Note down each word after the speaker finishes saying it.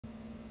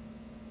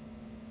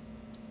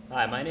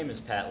Hi, my name is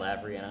Pat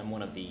Lavery, and I'm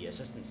one of the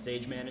assistant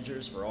stage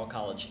managers for All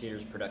College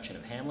Theater's production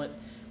of Hamlet.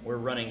 We're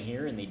running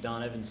here in the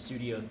Don Evans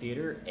Studio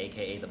Theater,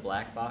 aka the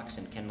Black Box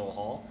in Kendall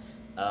Hall,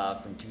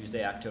 from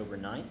Tuesday, October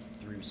 9th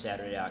through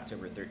Saturday,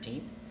 October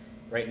 13th.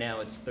 Right now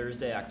it's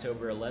Thursday,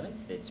 October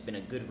 11th. It's been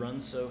a good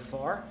run so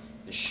far.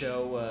 The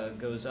show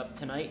goes up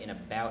tonight in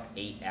about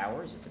 8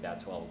 hours. It's about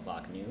 12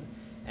 o'clock noon.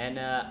 And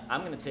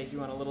I'm going to take you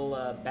on a little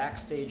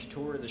backstage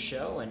tour of the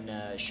show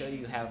and show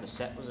you how the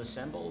set was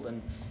assembled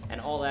and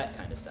all that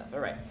kind of stuff.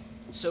 All right,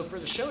 so for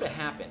the show to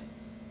happen,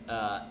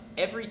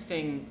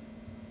 everything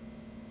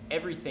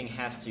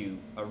has to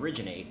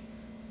originate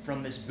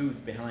from this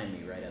booth behind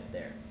me right up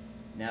there.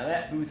 Now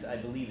that booth, I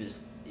believe,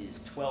 is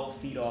 12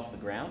 feet off the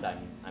ground.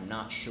 I'm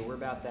not sure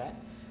about that,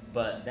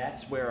 but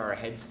that's where our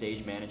head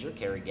stage manager,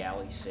 Carrie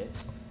Galley,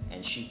 sits,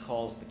 and she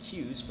calls the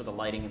cues for the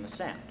lighting and the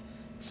sound.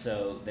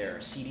 So there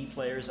are CD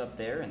players up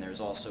there, and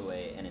there's also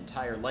an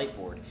entire light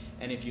board.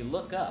 And if you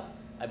look up,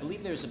 I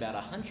believe there's about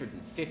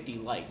 150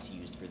 lights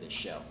used for this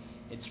show.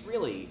 It's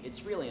really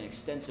an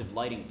extensive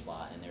lighting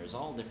plot, and there's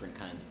all different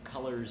kinds of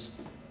colors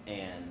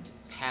and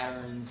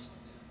patterns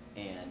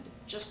and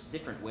just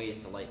different ways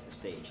to light the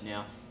stage.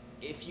 Now,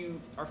 if you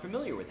are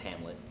familiar with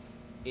Hamlet,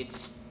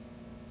 it's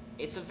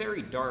a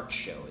very dark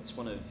show. It's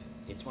one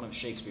of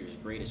Shakespeare's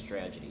greatest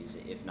tragedies,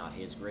 if not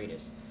his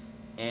greatest.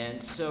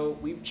 And so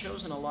we've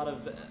chosen a lot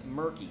of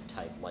murky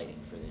type lighting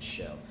for this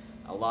show.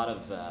 A lot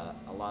of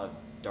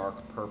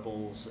dark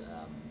purples,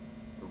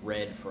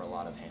 red for a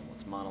lot of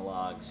Hamlet's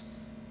monologues.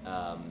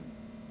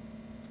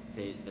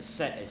 The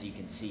set, as you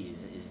can see,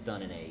 is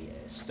done in a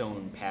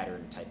stone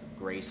pattern type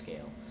of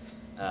grayscale.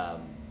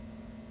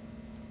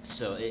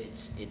 So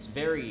it's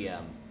very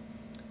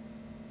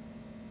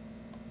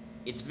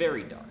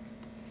dark.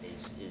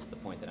 Is the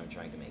point that I'm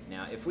trying to make.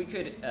 Now, if we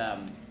could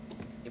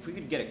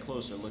get a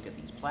closer look at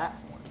these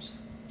platforms.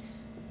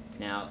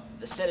 Now,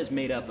 the set is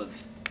made up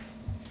of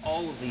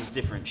all of these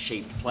different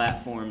shaped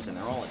platforms, and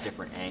they're all at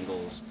different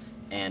angles.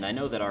 And I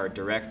know that our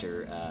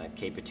director,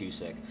 Kay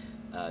Patusek,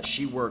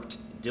 she worked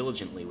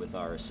diligently with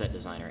our set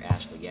designer,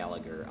 Ashley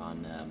Gallagher,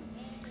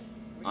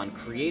 on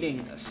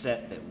creating a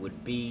set that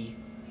would be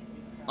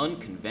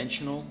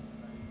unconventional,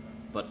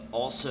 but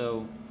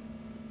also,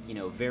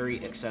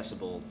 very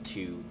accessible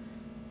to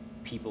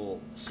people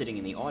sitting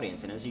in the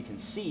audience. And as you can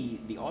see,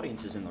 the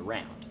audience is in the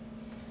round.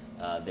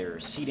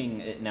 There's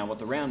seating. Now, what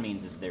the round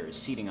means is there is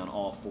seating on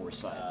all four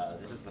sides.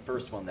 This is the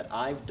first one that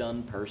I've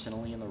done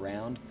personally in the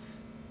round,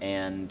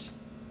 and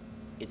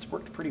it's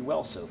worked pretty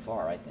well so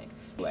far, I think.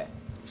 Anyway,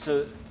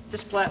 so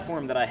this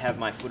platform that I have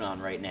my foot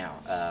on right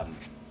now,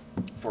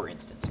 for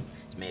instance,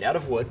 is made out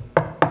of wood,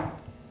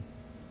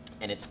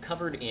 and it's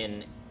covered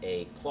in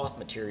a cloth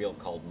material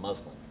called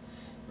muslin.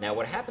 Now,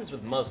 what happens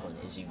with muslin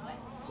is you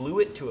glue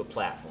it to a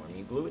platform,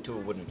 you glue it to a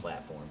wooden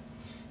platform,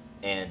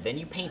 and then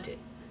you paint it.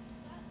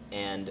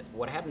 And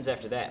what happens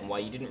after that, and why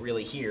you didn't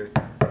really hear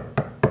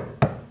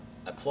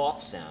a cloth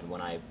sound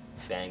when I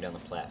banged on the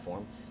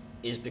platform,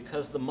 is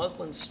because the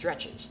muslin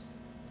stretches,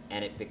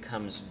 and it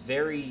becomes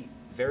very,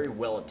 very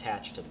well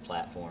attached to the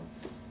platform,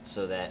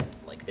 so that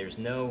there's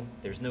no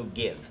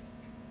give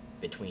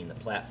between the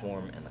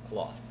platform and the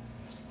cloth.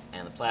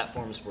 And the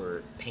platforms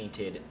were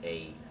painted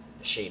a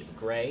shade of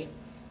gray.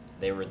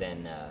 They were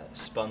then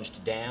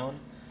sponged down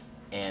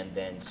and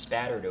then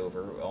spattered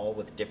over, all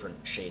with different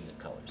shades of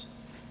colors.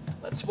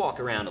 Let's walk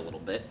around a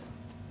little bit.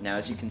 Now,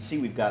 as you can see,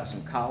 we've got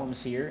some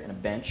columns here and a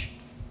bench.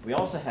 We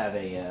also have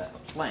a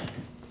plank,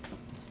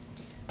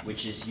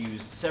 which is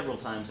used several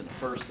times in the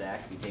first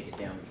act. We take it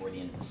down before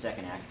the end of the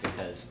second act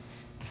because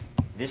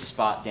this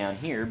spot down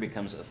here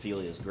becomes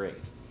Ophelia's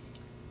grave.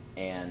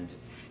 And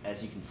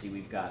as you can see,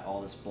 we've got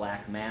all this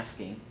black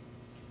masking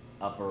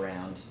up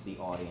around the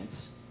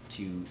audience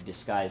to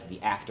disguise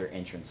the actor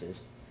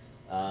entrances.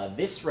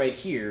 This right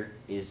here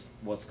is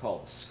what's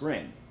called a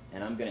scrim,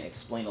 and I'm going to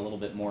explain a little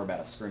bit more about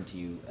a scrim to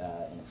you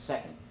in a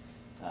second.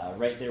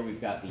 Right there we've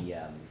got the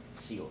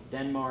Seal of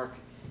Denmark,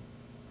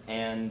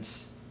 and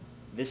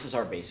this is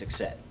our basic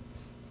set.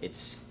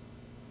 It's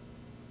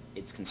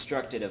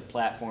constructed of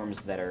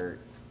platforms that are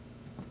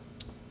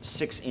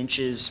 6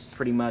 inches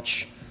pretty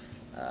much,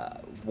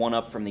 one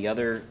up from the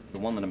other. The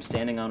one that I'm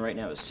standing on right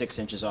now is 6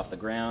 inches off the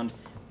ground.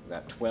 We've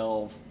got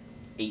 12,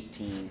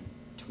 18,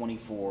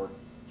 24,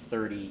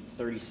 30,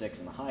 36,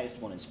 and the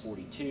highest one is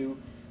 42.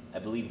 I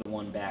believe the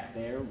one back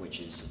there, which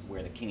is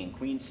where the king and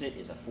queen sit,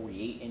 is a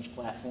 48-inch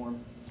platform.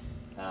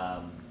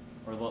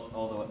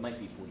 Although it might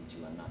be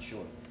 42, I'm not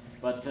sure.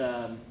 But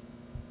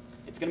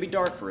it's going to be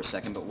dark for a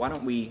second, but why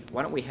don't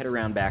we head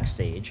around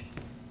backstage,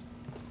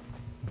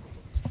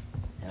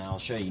 and I'll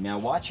show you. Now,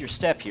 watch your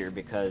step here,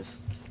 because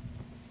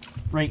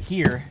right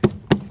here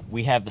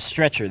we have the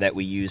stretcher that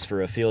we use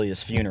for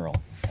Ophelia's funeral.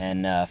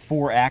 And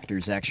 4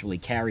 actors actually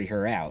carry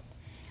her out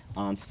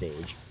on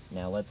stage.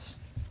 Now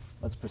let's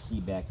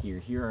proceed back here.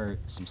 Here are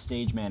some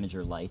stage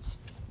manager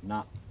lights,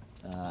 not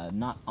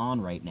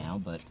on right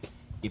now, but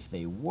if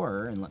they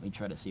were, and let me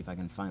try to see if I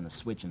can find the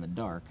switch in the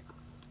dark.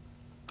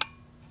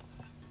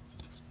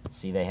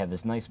 See, they have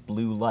this nice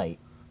blue light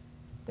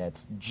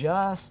that's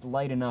just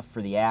light enough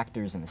for the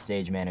actors and the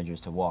stage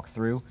managers to walk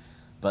through,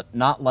 but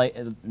not light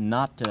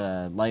enough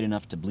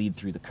to bleed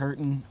through the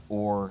curtain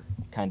or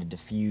kind of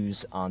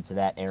diffuse onto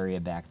that area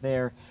back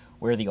there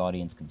where the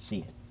audience can see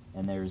it.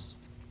 And there's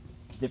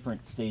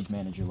different stage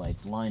manager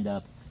lights lined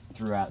up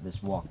throughout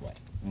this walkway.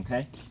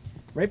 Okay?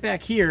 Right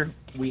back here,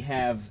 we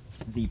have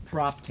the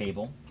prop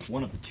table,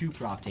 one of the 2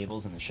 prop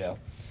tables in the show,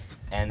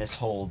 and this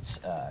holds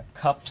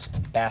cups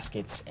and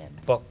baskets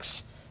and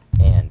books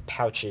and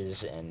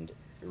pouches and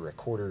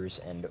recorders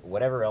and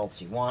whatever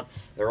else you want.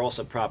 There are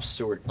also props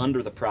stored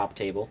under the prop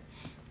table,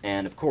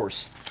 and of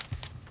course,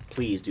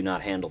 please do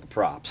not handle the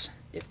props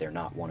if they're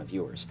not one of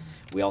yours.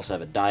 We also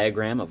have a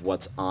diagram of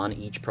what's on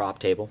each prop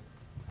table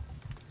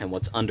and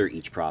what's under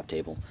each prop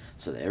table,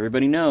 so that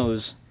everybody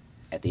knows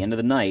at the end of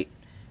the night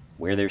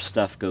where their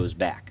stuff goes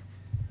back.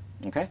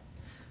 Okay?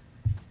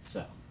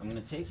 So, I'm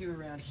going to take you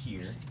around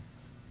here.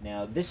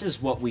 Now, this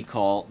is what we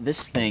call,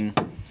 this thing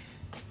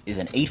is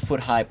an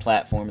 8-foot-high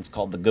platform. It's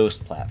called the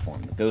Ghost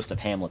Platform. The ghost of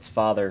Hamlet's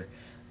father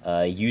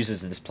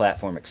uses this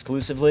platform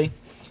exclusively.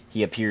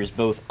 He appears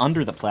both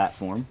under the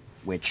platform,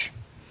 which,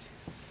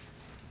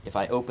 if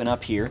I open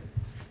up here,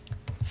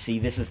 see,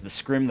 this is the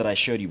scrim that I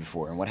showed you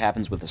before. And what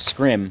happens with a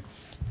scrim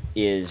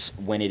is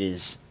when it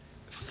is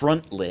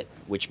front lit,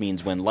 which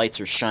means when lights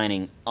are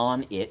shining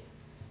on it,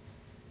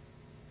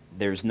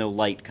 there's no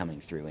light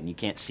coming through, and you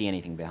can't see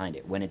anything behind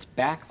it. When it's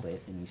backlit,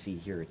 and you see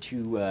here are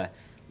 2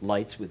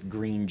 lights with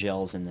green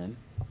gels in them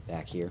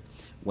back here.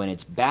 When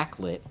it's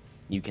backlit,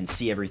 you can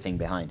see everything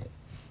behind it.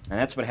 And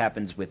that's what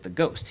happens with the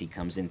ghost. He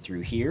comes in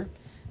through here,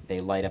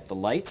 they light up the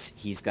lights,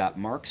 he's got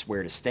marks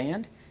where to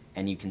stand,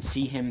 and you can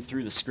see him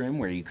through the scrim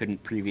where you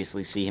couldn't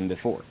previously see him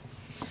before.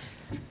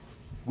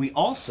 We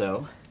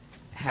also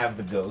have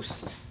the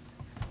ghost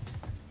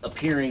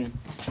appearing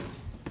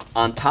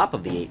on top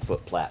of the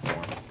 8-foot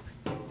platform.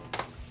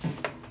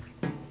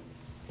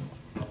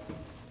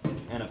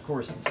 And of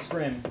course the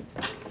scrim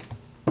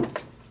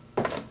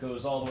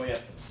goes all the way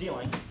up to the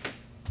ceiling.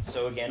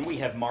 So again, we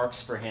have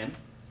marks for him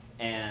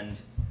and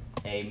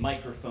a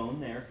microphone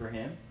there for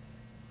him.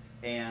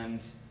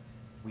 And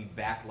we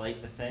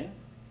backlight the thing,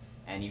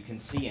 and you can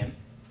see him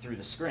through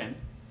the scrim,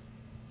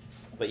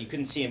 but you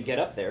couldn't see him get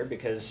up there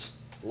because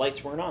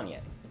lights weren't on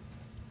yet.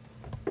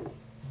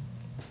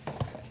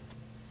 Okay.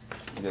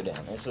 Go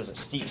down. This is a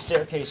steep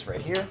staircase right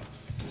here.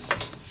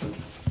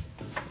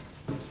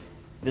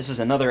 This is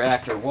another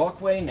actor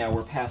walkway. Now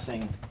we're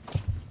passing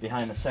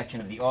behind the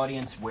section of the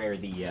audience where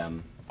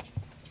the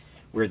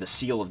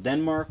Seal of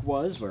Denmark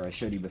was, where I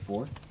showed you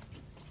before.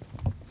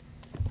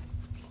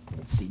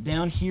 Let's see.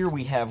 Down here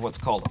we have what's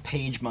called a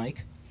page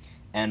mic,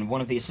 and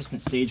one of the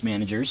assistant stage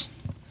managers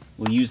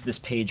will use this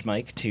page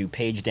mic to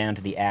page down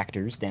to the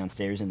actors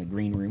downstairs in the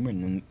green room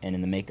and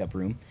in the makeup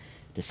room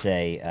to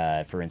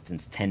say, for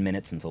instance, 10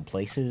 minutes until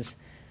places,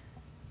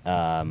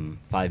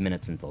 5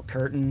 minutes until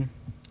curtain,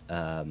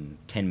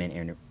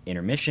 10-minute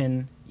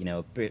intermission, you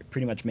know,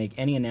 pretty much make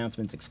any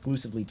announcements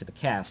exclusively to the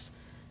cast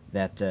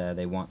that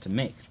they want to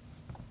make.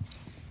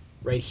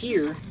 Right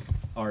here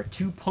are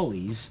 2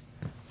 pulleys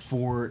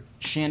for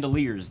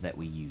chandeliers that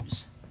we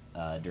use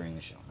during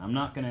the show. I'm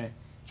not going to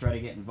try to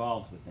get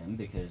involved with them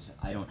because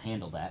I don't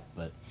handle that,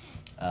 but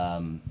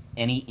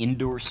any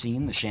indoor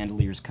scene, the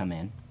chandeliers come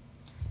in,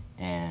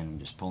 and we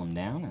just pull them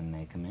down, and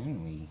they come in,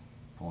 and we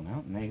pull them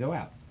out, and they go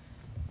out.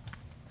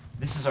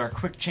 This is our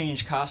quick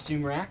change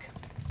costume rack.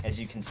 As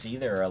you can see,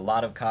 there are a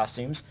lot of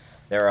costumes.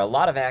 There are a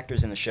lot of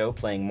actors in the show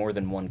playing more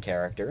than one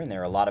character, and there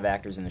are a lot of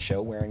actors in the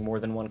show wearing more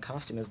than one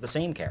costume as the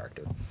same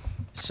character.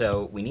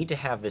 So we need to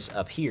have this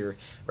up here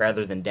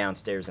rather than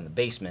downstairs in the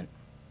basement,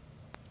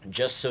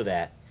 just so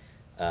that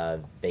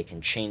they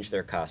can change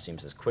their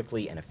costumes as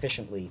quickly and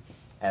efficiently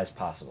as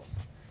possible.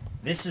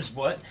 This is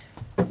what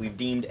we've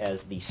deemed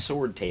as the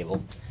sword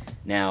table.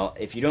 Now,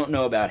 if you don't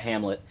know about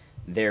Hamlet,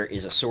 there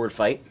is a sword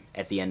fight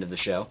at the end of the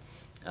show.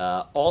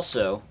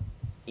 Also,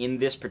 in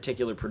this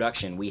particular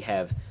production, we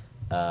have,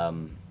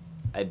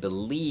 I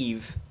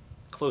believe,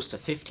 close to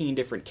 15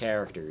 different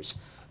characters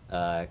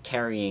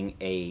carrying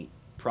a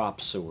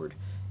prop sword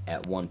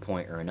at one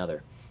point or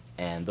another.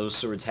 And those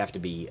swords have to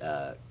be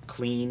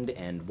cleaned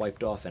and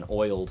wiped off and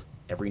oiled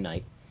every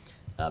night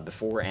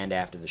before and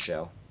after the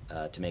show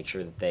to make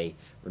sure that they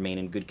remain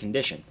in good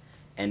condition.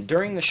 And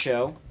during the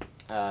show,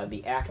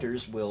 the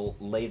actors will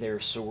lay their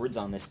swords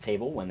on this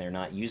table when they're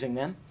not using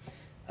them.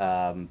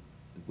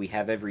 We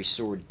have every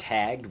sword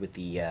tagged with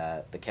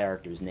the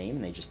character's name,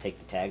 and they just take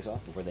the tags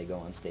off before they go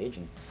on stage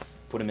and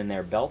put them in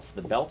their belts.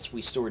 The belts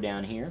we store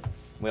down here.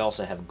 We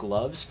also have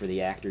gloves for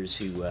the actors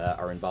who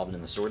are involved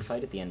in the sword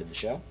fight at the end of the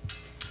show.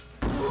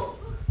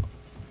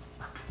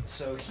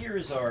 So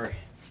here's our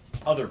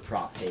other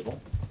prop table.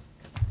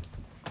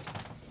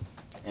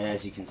 And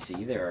as you can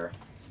see, there are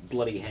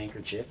bloody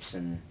handkerchiefs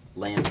and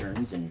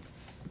lanterns and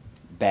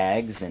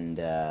bags and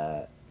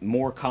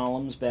more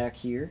columns back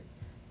here.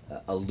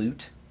 A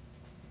lute.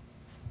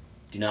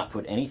 Do not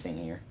put anything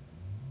here.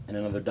 And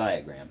another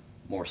diagram.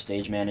 More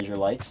stage manager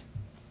lights.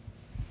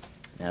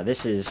 Now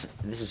this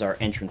is our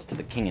entrance to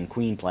the King and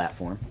Queen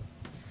platform.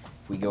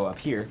 If we go up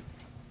here,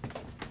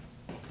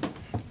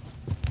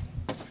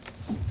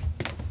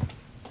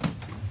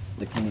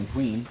 the king and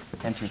queen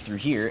enter through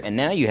here, and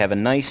now you have a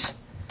nice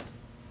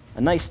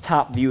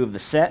top view of the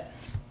set.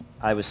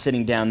 I was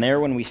sitting down there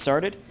when we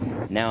started.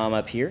 Now I'm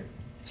up here.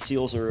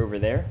 Seals are over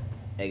there.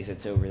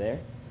 Exits over there.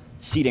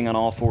 Seating on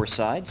all four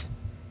sides.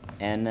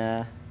 And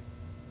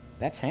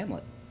that's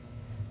Hamlet.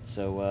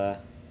 So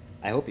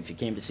I hope if you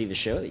came to see the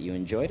show that you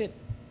enjoyed it.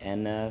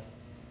 And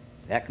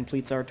that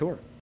completes our tour.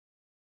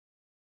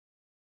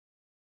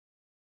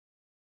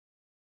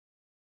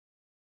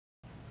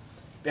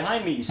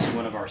 Behind me you see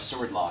one of our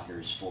sword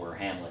lockers for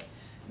Hamlet.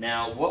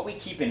 Now what we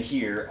keep in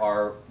here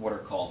are what are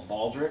called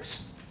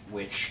baldricks,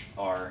 which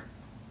are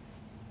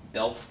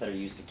belts that are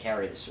used to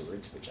carry the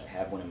swords, which I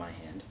have one in my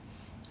hand,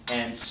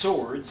 and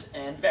swords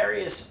and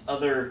various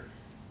other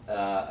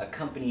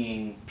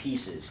accompanying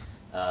pieces.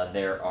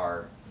 There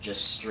are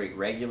just straight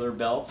regular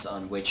belts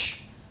on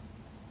which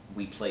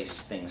we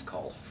place things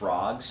called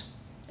frogs,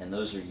 and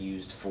those are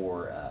used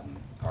for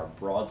our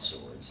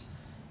broadswords.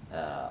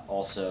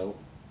 Also,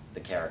 the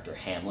character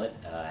Hamlet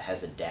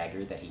has a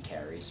dagger that he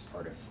carries,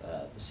 part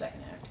of the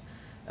second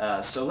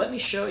act. So let me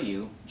show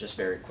you, just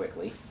very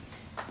quickly,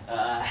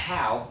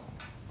 how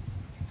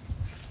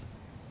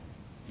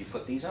you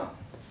put these on.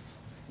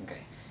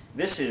 Okay,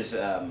 this is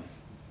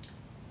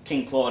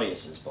King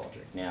Claudius's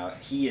baldric. Now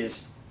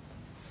he's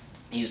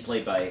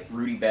played by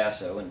Rudy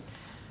Basso, and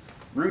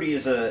Rudy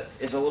is a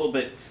little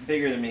bit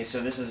bigger than me,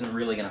 so this isn't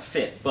really going to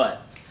fit.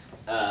 But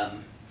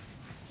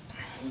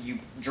you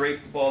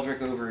drape the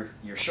baldric over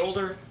your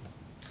shoulder,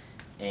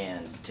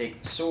 and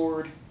take the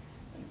sword,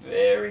 and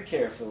very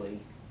carefully,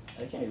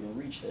 I can't even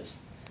reach this,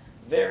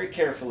 very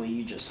carefully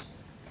you just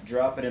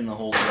drop it in the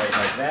holder right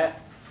like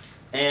that,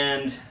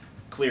 and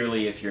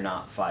clearly if you're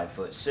not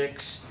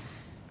 5'6",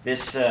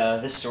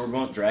 this sword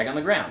won't drag on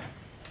the ground.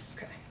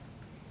 Okay.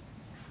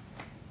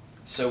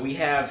 So we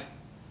have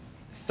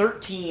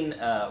 13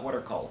 what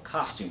are called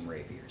costume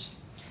rapiers,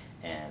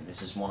 and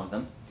this is one of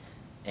them,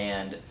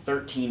 and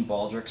 13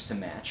 baldricks to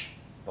match.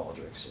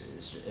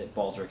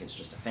 Baldric is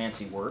just a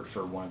fancy word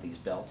for one of these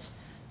belts.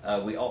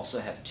 We also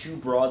have 2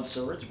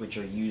 broadswords, which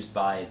are used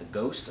by the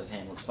ghost of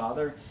Hamlet's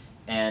father,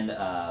 and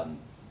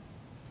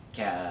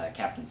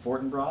Captain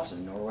Fortinbras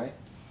in Norway.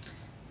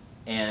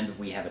 And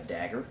we have a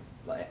dagger,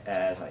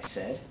 as I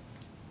said,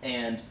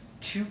 and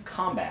 2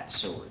 combat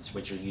swords,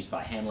 which are used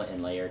by Hamlet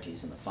and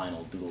Laertes in the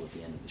final duel at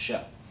the end of the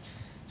show.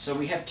 So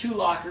we have 2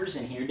 lockers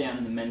in here, down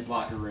in the men's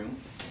locker room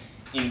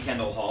in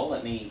Kendall Hall.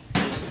 Let me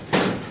just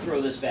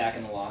throw this back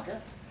in the locker.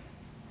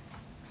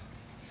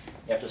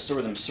 You have to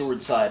store them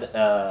sword side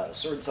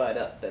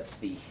up. That's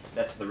the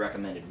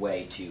recommended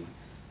way to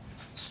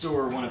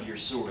store one of your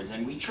swords.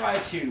 And we try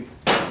to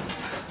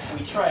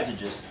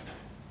just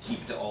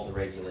keep to all the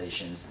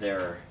regulations.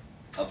 There are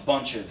a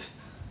bunch of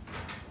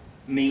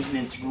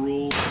maintenance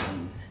rules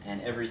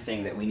and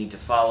everything that we need to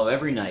follow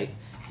every night.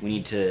 We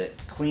need to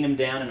clean them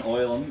down and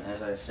oil them,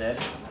 as I said,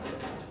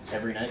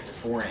 every night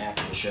before and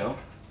after the show.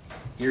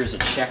 Here's a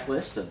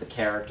checklist of the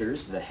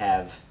characters that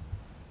have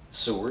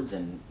swords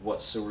and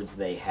what swords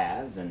they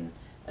have, and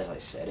as I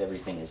said,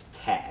 everything is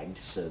tagged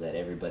so that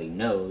everybody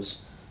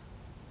knows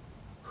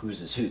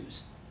whose is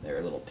whose. There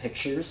are little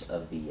pictures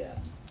of the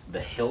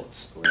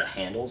hilts or the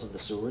handles of the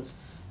swords,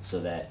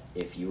 so that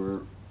if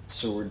your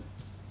sword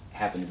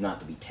happens not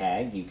to be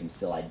tagged, you can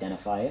still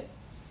identify it.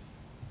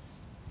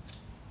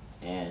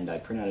 And I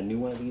print out a new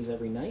one of these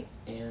every night,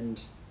 and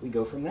we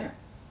go from there.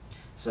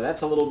 So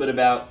that's a little bit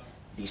about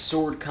the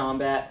sword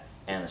combat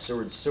and the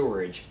sword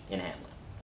storage in Hamlet.